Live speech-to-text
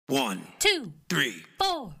1, 2, 3,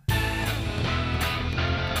 4.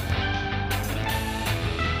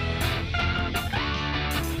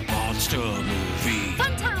 Monster movie.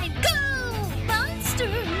 Fun time, go! Monster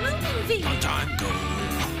movie. Fun time, go.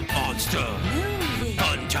 Monster. Movie.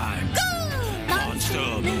 Fun time. Go!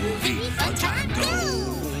 Monster movie. Fun time, go.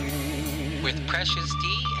 With Precious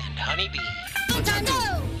D and Honeybee. Fun time,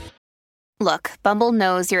 go! Look, Bumble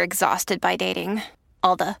knows you're exhausted by dating.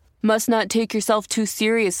 All the must not take yourself too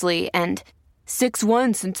seriously and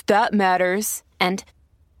 6'1" since that matters. And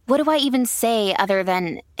what do I even say other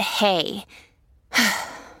than hey?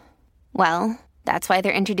 Well, that's why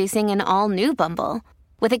they're introducing an all-new Bumble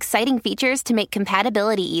with exciting features to make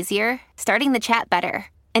compatibility easier, starting the chat better,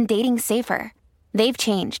 and dating safer. They've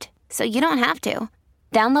changed, so you don't have to.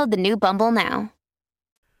 Download the new Bumble now.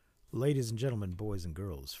 Ladies and gentlemen, boys and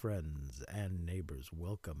girls, friends and neighbors,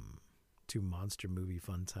 welcome to Monster Movie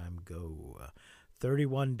Fun Time Go.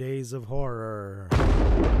 31 Days of Horror.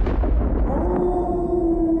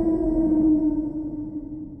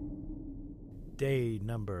 Day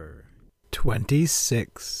number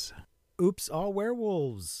 26. Oops, All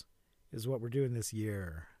Werewolves is what we're doing this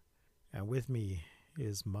year. And with me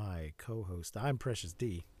is my co-host. I'm Precious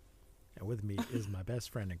D. And with me is my best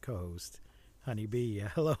friend and co-host, Honeybee.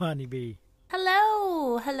 Hello, Honeybee.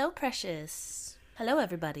 Hello. Hello, Precious. Hello,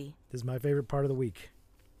 everybody. This is my favorite part of the week,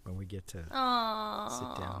 when we get to Aww.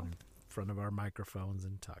 sit down in front of our microphones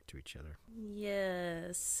and talk to each other.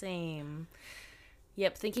 Yes, same.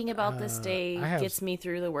 Yep, thinking about this day gets me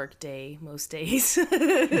through the work day most days.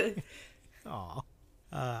 Aw.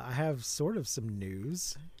 I have sort of some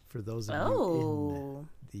news for those of you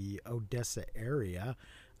in the Odessa area.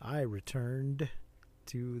 I returned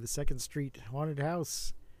to the 2nd Street Haunted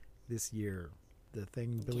House this year. The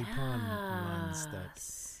thing Billy Pond runs that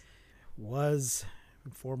was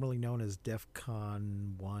formerly known as DEF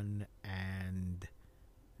CON 1 and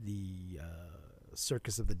the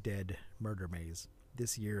Circus of the Dead Murder Maze.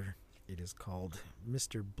 This year it is called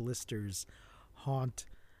Mr. Blister's Haunt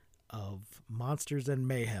of Monsters and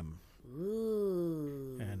Mayhem.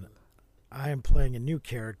 Ooh. And I am playing a new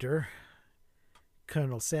character,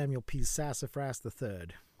 Colonel Samuel P. Sassafras III.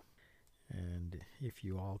 And if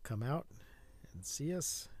you all come out and see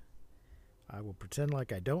us, I will pretend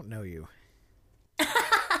like I don't know you.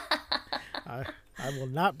 I will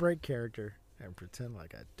not break character and pretend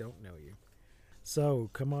like I don't know you. So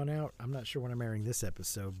come on out. I'm not sure when I'm airing this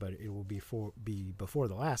episode, but it will be before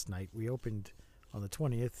the last night. We opened on the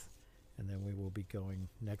 20th, and then we will be going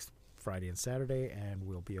next Friday and Saturday, and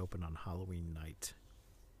we'll be open on Halloween night,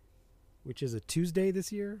 which is a Tuesday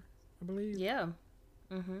this year, I believe. Yeah.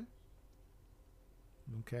 Mm-hmm.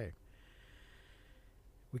 Okay.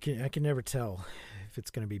 I can never tell if it's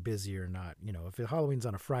going to be busy or not. You know, if Halloween's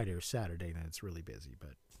on a Friday or Saturday, then it's really busy.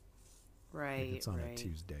 But if it's on a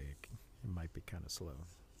Tuesday, it might be kind of slow.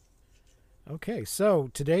 Okay, so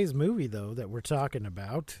today's movie, though, that we're talking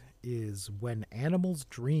about is When Animals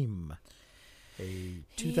Dream, a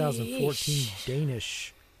 2014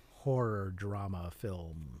 Danish horror drama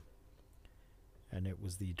film. And it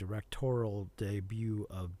was the directorial debut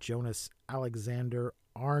of Jonas Alexander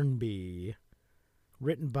Arnby,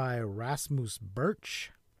 written by Rasmus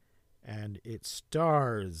Birch, and it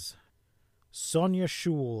stars Sonja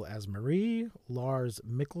Schul as Marie, Lars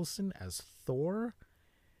Mikkelsen as Thor,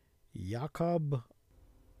 Jakob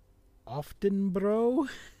Oftenbro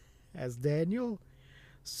as Daniel,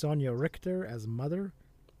 Sonja Richter as Mother,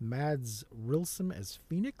 Mads Rilsum as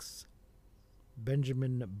Phoenix,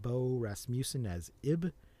 Benjamin Bo Rasmussen as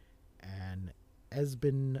Ib, and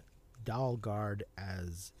Esben Dalgaard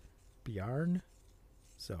as Bjarne.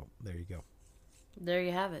 So there you go. There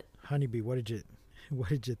you have it. Honeybee, what did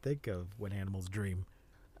you think of When Animals Dream?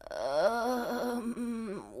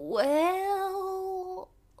 Well,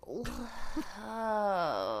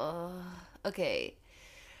 okay.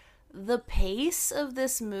 The pace of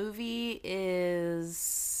this movie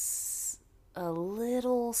is a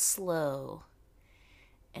little slow.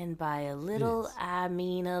 And by a little, I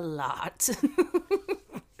mean a lot.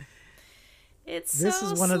 This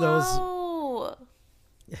is one of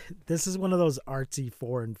those artsy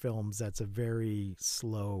foreign films that's a very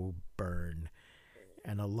slow burn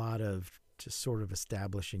and a lot of just sort of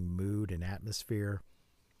establishing mood and atmosphere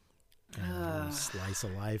and slice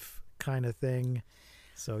of life kind of thing.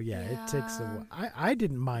 So yeah, it takes a while. I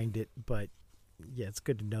didn't mind it, but yeah, it's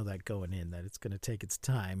good to know that going in, that it's going to take its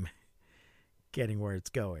time getting where it's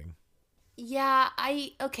going. Yeah,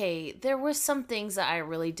 there were some things that I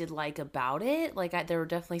really did like about it. Like, there were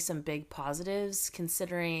definitely some big positives,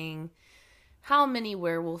 considering how many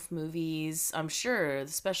werewolf movies, I'm sure,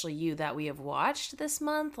 especially you, that we have watched this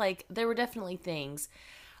month. Like, there were definitely things.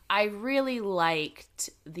 I really liked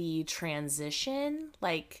the transition,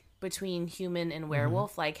 like, between human and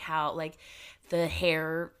werewolf, like how, like, the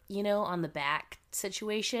hair, you know, on the back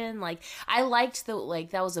situation. Like, I liked that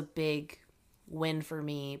was a big win for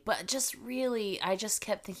me. But just really, I just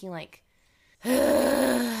kept thinking, like,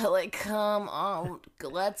 like, come on,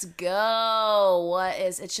 let's go.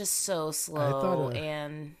 It's just so slow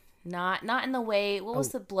and not in the way. What was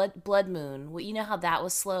the Blood Moon? Well, you know how that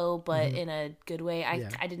was slow, but in a good way.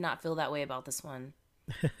 I did not feel that way about this one.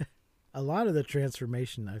 A lot of the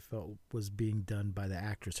transformation I felt was being done by the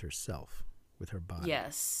actress herself with her body.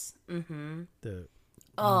 Yes. Mm-hmm. The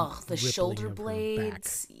shoulder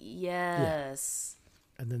blades. Yes.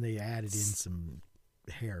 Yeah. And then they added in some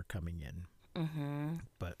hair coming in. Mm-hmm.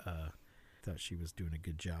 But thought she was doing a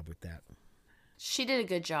good job with that. She did a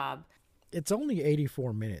good job. It's only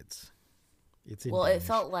 84 minutes. It's in Danish. It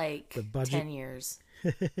felt like 10 years.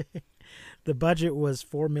 The budget was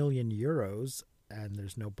 4 million euros, and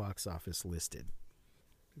there's no box office listed.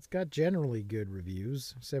 It's got generally good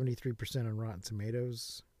reviews, 73% on Rotten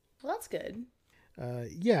Tomatoes. Well, that's good.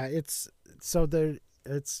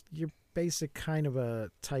 It's your basic kind of a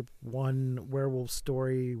type 1 werewolf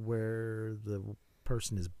story where the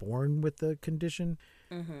person is born with the condition.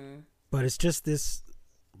 Mm-hmm. But it's just this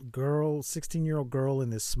girl, 16-year-old girl in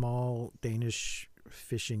this small Danish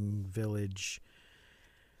fishing village.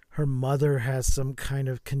 Her mother has some kind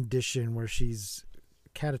of condition where she's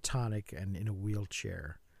catatonic and in a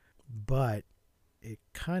wheelchair. But it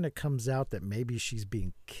kind of comes out that maybe she's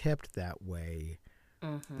being kept that way.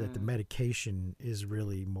 Mm-hmm. That the medication is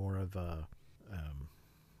really more of a,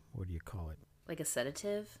 what do you call it? Like a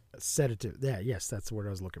sedative? A sedative. Yeah, yes, that's the word I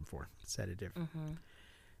was looking for. Sedative. Mm-hmm.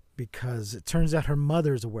 Because it turns out her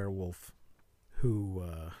mother's a werewolf who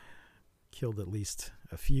killed at least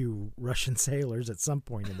a few Russian sailors at some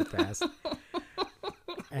point in the past.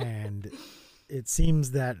 And it seems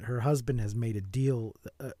that her husband has made a deal.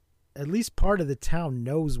 At least part of the town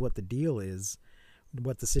knows what the deal is,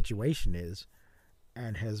 what the situation is,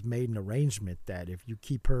 and has made an arrangement that if you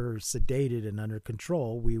keep her sedated and under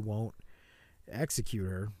control, we won't execute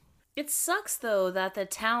her. It sucks, though, that the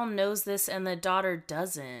town knows this and the daughter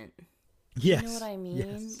doesn't. Yes. You know what I mean?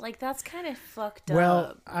 Yes. Like, that's kind of fucked up.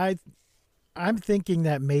 Well, I'm thinking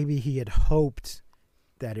that maybe he had hoped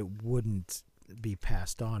that it wouldn't be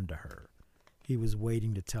passed on to her. He was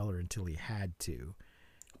waiting to tell her until he had to.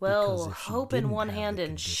 Well, hope in one hand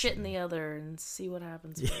and shit in the other and see what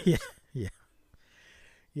happens first.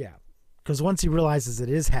 Yeah. Because once he realizes it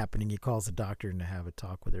is happening, he calls the doctor in to have a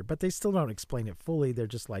talk with her. But they still don't explain it fully. They're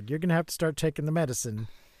just like, you're going to have to start taking the medicine,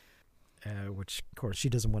 which, of course, she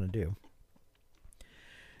doesn't want to do.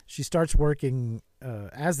 She starts working,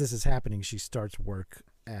 as this is happening, she starts work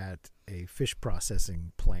at a fish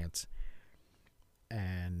processing plant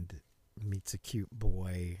and meets a cute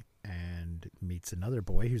boy and meets another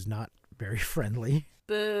boy who's not very friendly.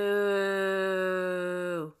 Boo!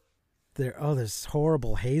 This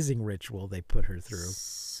horrible hazing ritual they put her through.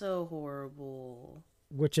 So horrible.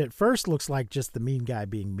 Which at first looks like just the mean guy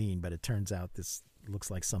being mean, but it turns out this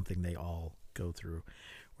looks like something they all go through.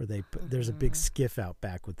 Where there's a big skiff out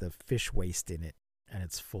back with the fish waste in it, and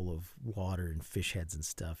it's full of water and fish heads and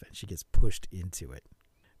stuff, and she gets pushed into it.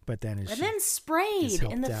 But then sprayed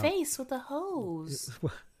in the face with a hose.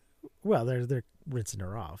 Well, they're rinsing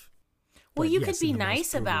her off. Well, you could be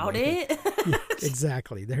nice about it. Yeah,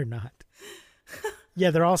 exactly. They're not. Yeah,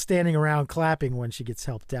 they're all standing around clapping when she gets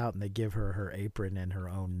helped out, and they give her her apron and her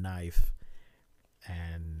own knife.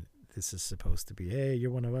 And this is supposed to be, hey, you're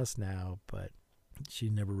one of us now, but she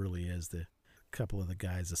never really is. The couple of the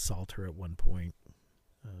guys assault her at one point.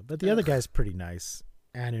 But the other guy's pretty nice,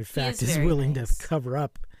 and in fact is willing to cover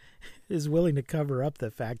up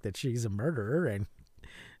the fact that she's a murderer and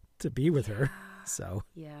to be with her. So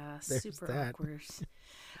yeah, super awkward.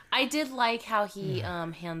 I did like how he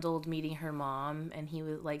handled meeting her mom, and he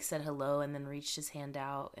was like said hello and then reached his hand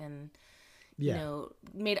out and you know,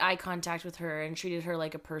 made eye contact with her and treated her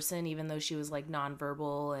like a person, even though she was like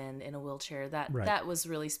nonverbal and in a wheelchair. That was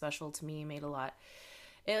really special to me. Made a lot.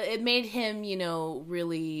 It made him, you know,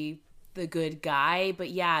 really the good guy.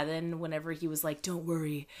 But yeah, then whenever he was like, "Don't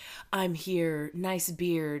worry, I'm here. Nice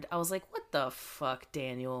beard," I was like, "What the fuck,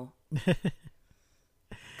 Daniel?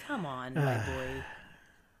 Come on, my boy."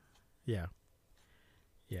 Yeah.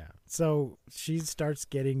 So she starts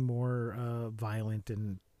getting more violent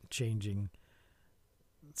and changing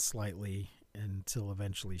slightly until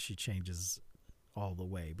eventually she changes all the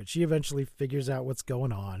way. But she eventually figures out what's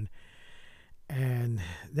going on And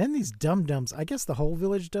then these dum-dums, I guess the whole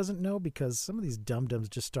village doesn't know, because some of these dum-dums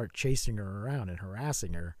just start chasing her around and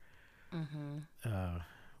harassing her,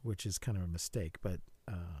 which is kind of a mistake. But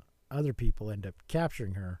other people end up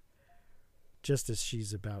capturing her just as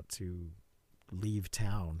she's about to leave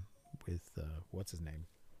town with, what's his name?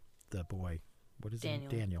 The boy. What is Daniel.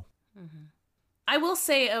 it? Daniel. Mm-hmm. I will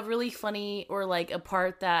say a really funny, or like a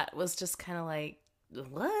part that was just kind of like,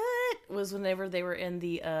 what? Was whenever they were in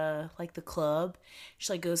the like the club.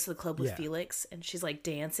 She like goes to the club with Felix, and she's like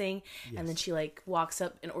dancing, and then she like walks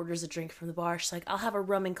up and orders a drink from the bar. She's like, I'll have a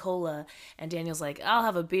rum and cola, and Daniel's like, I'll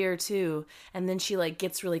have a beer too. And then she like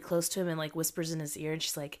gets really close to him and like whispers in his ear, and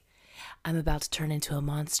she's like, I'm about to turn into a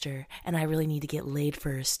monster, and I really need to get laid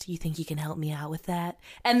first. You think you can help me out with that?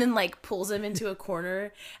 And then like pulls him into a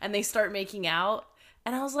corner, and they start making out.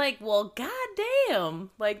 And I was like, well, goddamn,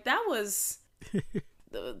 like that was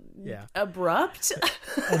abrupt.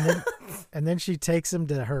 and then she takes him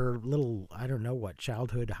to her little, I don't know what,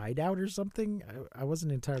 childhood hideout or something. I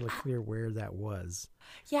wasn't entirely clear where that was.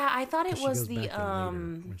 Yeah, I thought it was the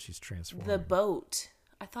when she's transformed. The boat.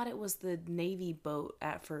 I thought it was the Navy boat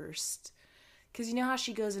at first. Because you know how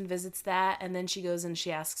she goes and visits that, and then she goes and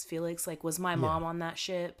she asks Felix, like, was my mom on that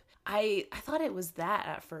ship? I thought it was that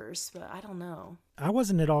at first, but I don't know. I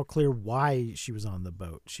wasn't at all clear why she was on the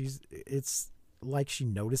boat. It's like she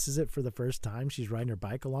notices it for the first time. She's riding her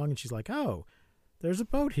bike along, and she's like, oh, there's a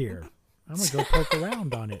boat here. I'm going to go poke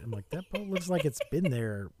around on it. I'm like, that boat looks like it's been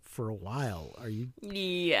there for a while. Are you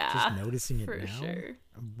just noticing it now? Sure.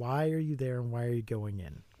 Why are you there, and why are you going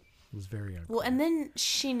in? It was very unclear. Well, and then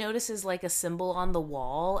she notices like a symbol on the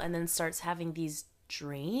wall, and then starts having these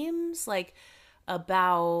dreams like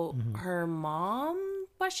about her mom,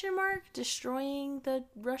 destroying the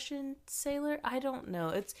Russian sailor. I don't know.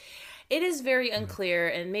 It is very unclear,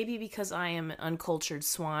 and maybe because I am an uncultured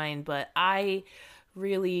swine, but I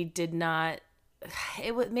really did not.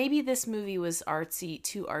 Maybe this movie was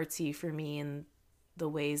too artsy for me in the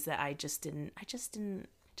ways that I just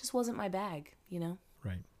wasn't my bag, you know?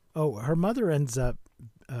 Right. Oh, her mother ends up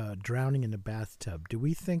drowning in a bathtub. Do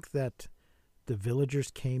we think that the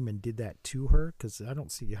villagers came and did that to her? Because I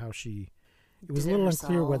don't see how she. It was a little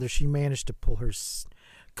unclear whether she managed to pull her.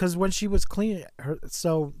 Because when she was cleaning her,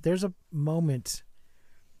 so there's a moment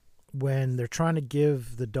when they're trying to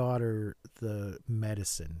give the daughter the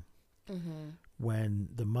medicine. When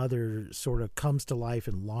the mother sort of comes to life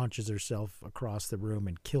and launches herself across the room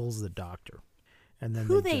and kills the doctor. And then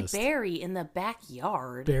they bury in the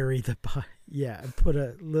backyard. Bury the body. Yeah, and put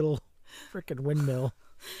a little frickin' windmill.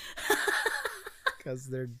 Because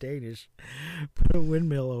they're Danish. Put a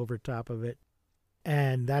windmill over top of it.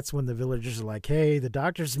 And that's when the villagers are like, hey, the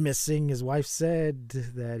doctor's missing. His wife said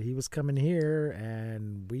that he was coming here,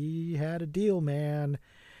 and we had a deal, man.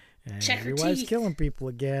 And check your wife's killing people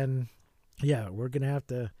again. Yeah, we're gonna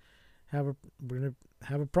have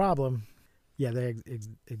a problem. Yeah, they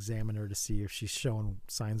examine her to see if she's showing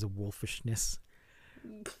signs of wolfishness.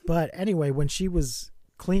 But anyway, when she was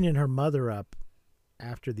cleaning her mother up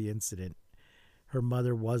after the incident, her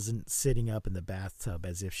mother wasn't sitting up in the bathtub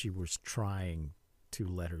as if she was trying to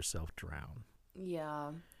let herself drown.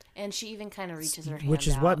 Yeah, and she even kind of reaches her hand which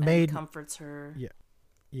is out what made and comforts her.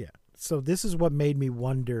 Yeah. So this is what made me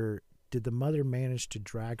wonder, did the mother manage to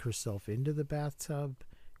drag herself into the bathtub?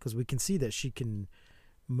 Because we can see that she can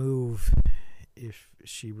move if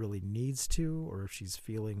she really needs to, or if she's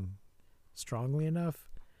feeling strongly enough.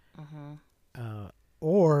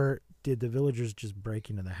 Or did the villagers just break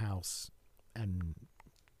into the house and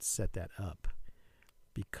set that up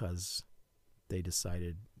because they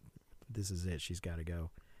decided this is it, she's got to go?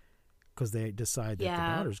 Because they decide that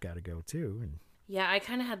the daughter's got to go too. And yeah, I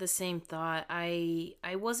kind of had the same thought. I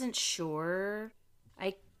wasn't sure.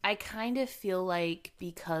 I kind of feel like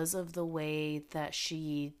because of the way that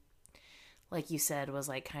she, like you said, was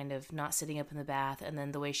like kind of not sitting up in the bath, and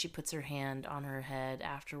then the way she puts her hand on her head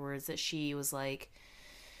afterwards, that she was like,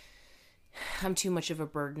 I'm too much of a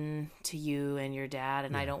burden to you and your dad,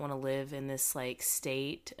 and I don't want to live in this like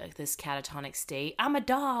state, this catatonic state. I'm a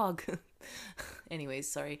dog.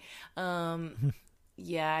 Anyways, sorry.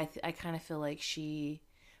 Yeah, I kind of feel like she...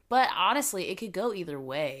 But honestly, it could go either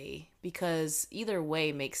way, because either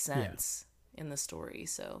way makes sense in the story.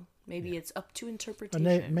 So maybe it's up to interpretation.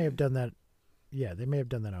 And they may have done that. Yeah, they may have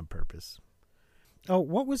done that on purpose. Oh,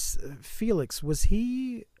 what was Felix? Was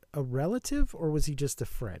he a relative, or was he just a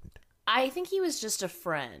friend? I think he was just a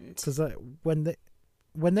friend. Because when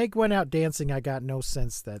they went out dancing, I got no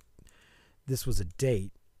sense that this was a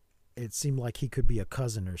date. It seemed like he could be a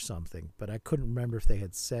cousin or something, but I couldn't remember if they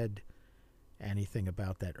had said anything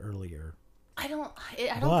about that earlier. I don't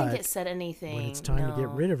think it said anything. When it's time to get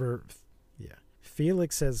rid of her,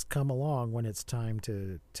 Felix has come along when it's time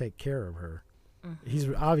to take care of her. Mm-hmm. He's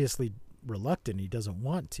obviously reluctant. He doesn't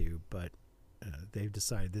want to, but they've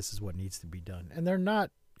decided this is what needs to be done. And they're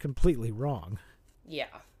not completely wrong. Yeah.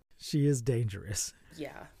 She is dangerous.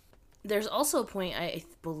 Yeah. There's also a point, I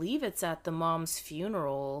believe it's at the mom's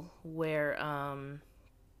funeral, where,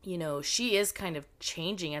 she is kind of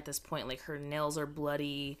changing at this point. Like, her nails are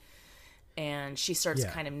bloody, and she starts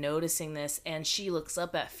kind of noticing this, and she looks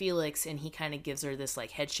up at Felix, and he kind of gives her this,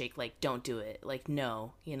 like, head shake, like, don't do it. Like,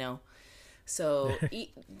 no, So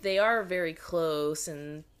they are very close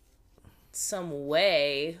in some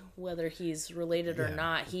way, whether he's related or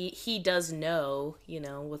not. He does know,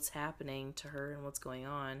 what's happening to her and what's going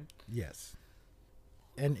on. Yes.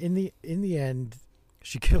 And in the end,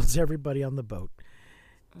 she kills everybody on the boat.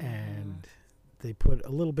 And they put a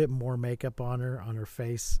little bit more makeup on her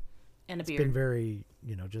face. And a beard. It's been very,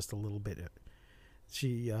 just a little bit.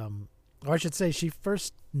 She, or I should say, she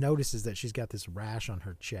first notices that she's got this rash on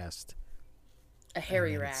her chest. A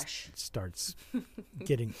hairy rash. It starts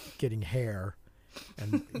getting hair,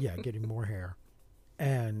 and getting more hair,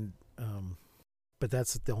 and but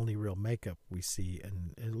that's the only real makeup we see,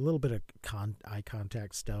 and a little bit of eye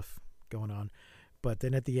contact stuff going on, but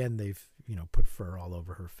then at the end they've put fur all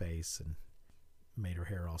over her face and made her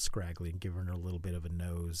hair all scraggly and given her a little bit of a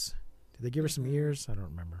nose. Did they give her some ears? I don't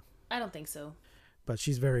remember. I don't think so. But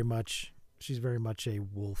she's very much a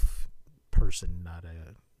wolf person, not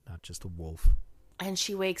just a wolf. And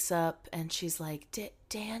she wakes up and she's like,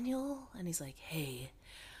 Daniel? And he's like, hey,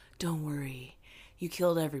 don't worry. You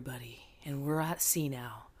killed everybody and we're at sea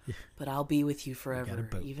now. Yeah. But I'll be with you forever.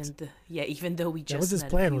 Even though we just That was his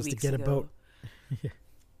plan, was to get a boat. Yeah.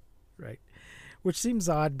 Right. Which seems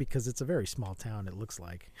odd because it's a very small town, it looks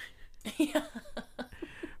like. Yeah.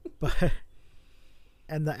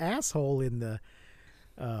 And the asshole in the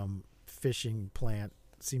fishing plant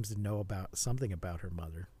seems to know something about her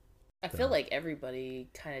mother. I feel like everybody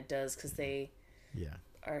kind of does, because they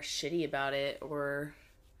are shitty about it or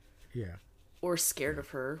scared of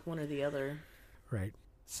her, one or the other. Right.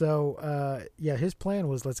 So, his plan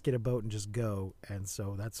was, let's get a boat and just go. And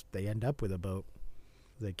so they end up with a boat.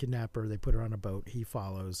 They kidnap her. They put her on a boat. He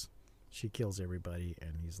follows. She kills everybody.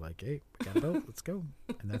 And he's like, hey, we got a boat. Let's go.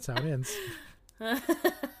 And that's how it ends.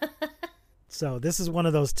 So this is one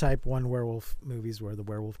of those type 1 werewolf movies where the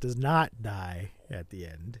werewolf does not die at the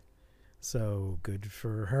end. So good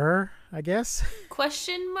for her, I guess.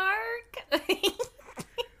 Question mark?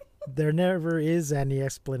 There never is any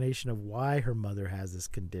explanation of why her mother has this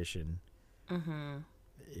condition. Mm-hmm.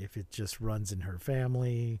 If it just runs in her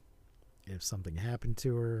family, if something happened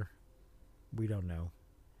to her, we don't know.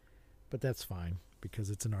 But that's fine,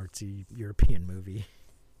 because it's an artsy European movie.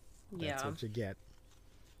 That's what you get.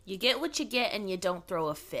 You get what you get, and you don't throw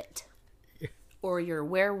a fit. Or your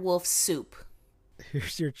werewolf soup.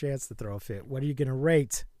 Here's your chance to throw a fit. What are you going to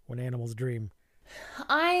rate When Animals Dream?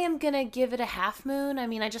 I am going to give it a half moon. I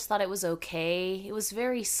mean, I just thought it was okay. It was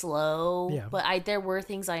very slow, but there were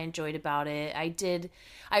things I enjoyed about it. I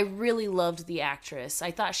really loved the actress.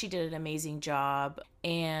 I thought she did an amazing job.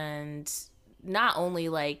 And not only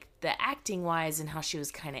like the acting wise and how she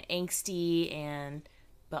was kind of angsty,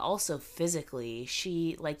 but also physically.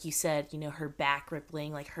 She, like you said, her back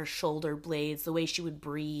rippling, like her shoulder blades, the way she would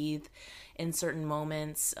breathe in certain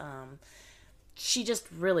moments. She just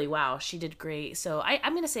really, she did great. So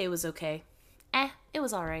I'm going to say it was okay. It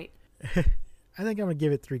was all right. I think I'm going to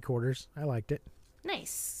give it 3/4. I liked it.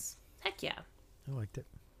 Nice. Heck yeah. I liked it.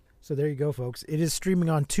 So there you go, folks. It is streaming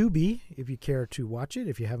on Tubi if you care to watch it,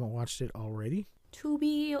 if you haven't watched it already.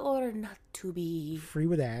 Tubi or not Tubi. Free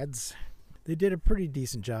with ads. They did a pretty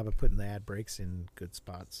decent job of putting the ad breaks in good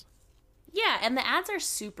spots. Yeah, and the ads are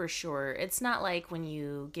super short. It's not like when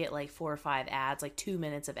you get like 4 or 5 ads, like 2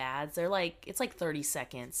 minutes of ads. It's like 30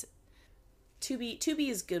 seconds. Tubi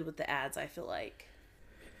is good with the ads, I feel like.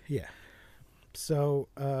 Yeah. So,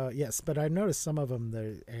 yes, but I noticed some of them,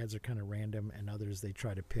 the ads are kind of random, and others they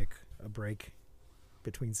try to pick a break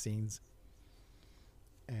between scenes.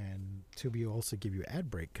 And Tubi will also give you ad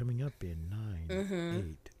break coming up in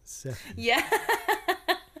 9, 8, 7. Yeah.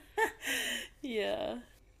 Yeah.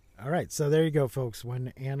 All right, so there you go, folks.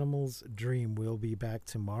 When Animals Dream. We'll be back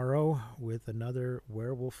tomorrow with another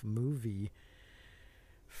werewolf movie.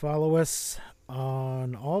 Follow us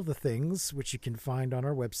on all the things, which you can find on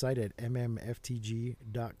our website at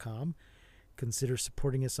mmftg.com. Consider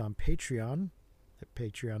supporting us on Patreon at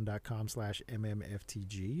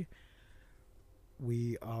patreon.com/mmftg.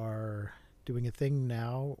 We are doing a thing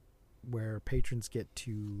now where patrons get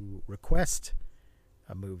to request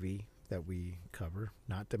a movie that we cover,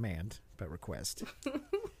 not demand, but request.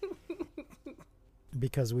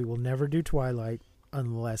 Because we will never do Twilight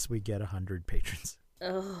unless we get 100 patrons.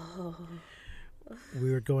 Oh.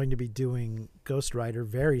 We are going to be doing Ghost Rider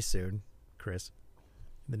very soon, Chris.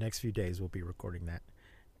 The next few days we'll be recording that.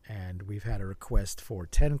 And we've had a request for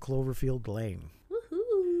 10 Cloverfield Lane.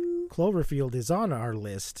 Woohoo! Cloverfield is on our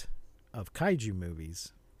list of kaiju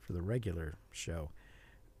movies for the regular show.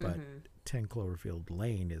 But 10 Cloverfield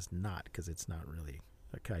Lane is not, because it's not really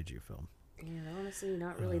a kaiju film. And honestly,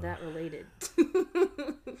 not really that related.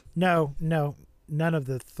 No. None of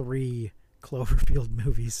the 3 Cloverfield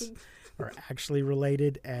movies are actually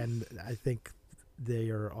related. And I think they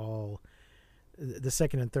are all... The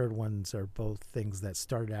second and third ones are both things that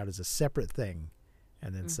started out as a separate thing.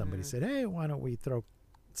 And then somebody said, hey, why don't we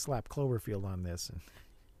slap Cloverfield on this and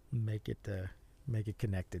make it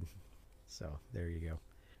connected. So there you go.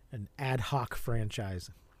 An ad hoc franchise.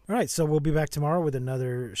 All right, so we'll be back tomorrow with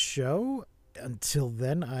another show. Until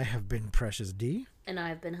then, I have been Precious D. And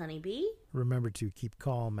I've been Honeybee. Remember to keep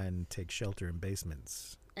calm and take shelter in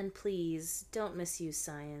basements. And please, don't misuse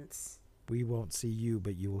science. We won't see you,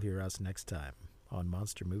 but you will hear us next time on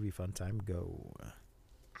Monster Movie Fun Time Go.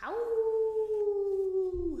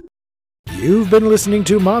 Ow! You've been listening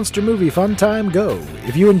to Monster Movie Fun Time Go.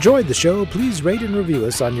 If you enjoyed the show, please rate and review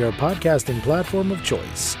us on your podcasting platform of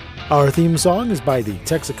choice. Our theme song is by the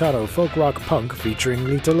Texicano Folk Rock Punk featuring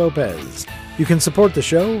Lita Lopez. You can support the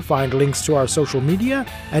show, find links to our social media,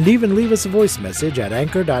 and even leave us a voice message at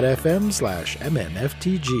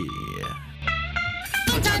anchor.fm/MMFTG.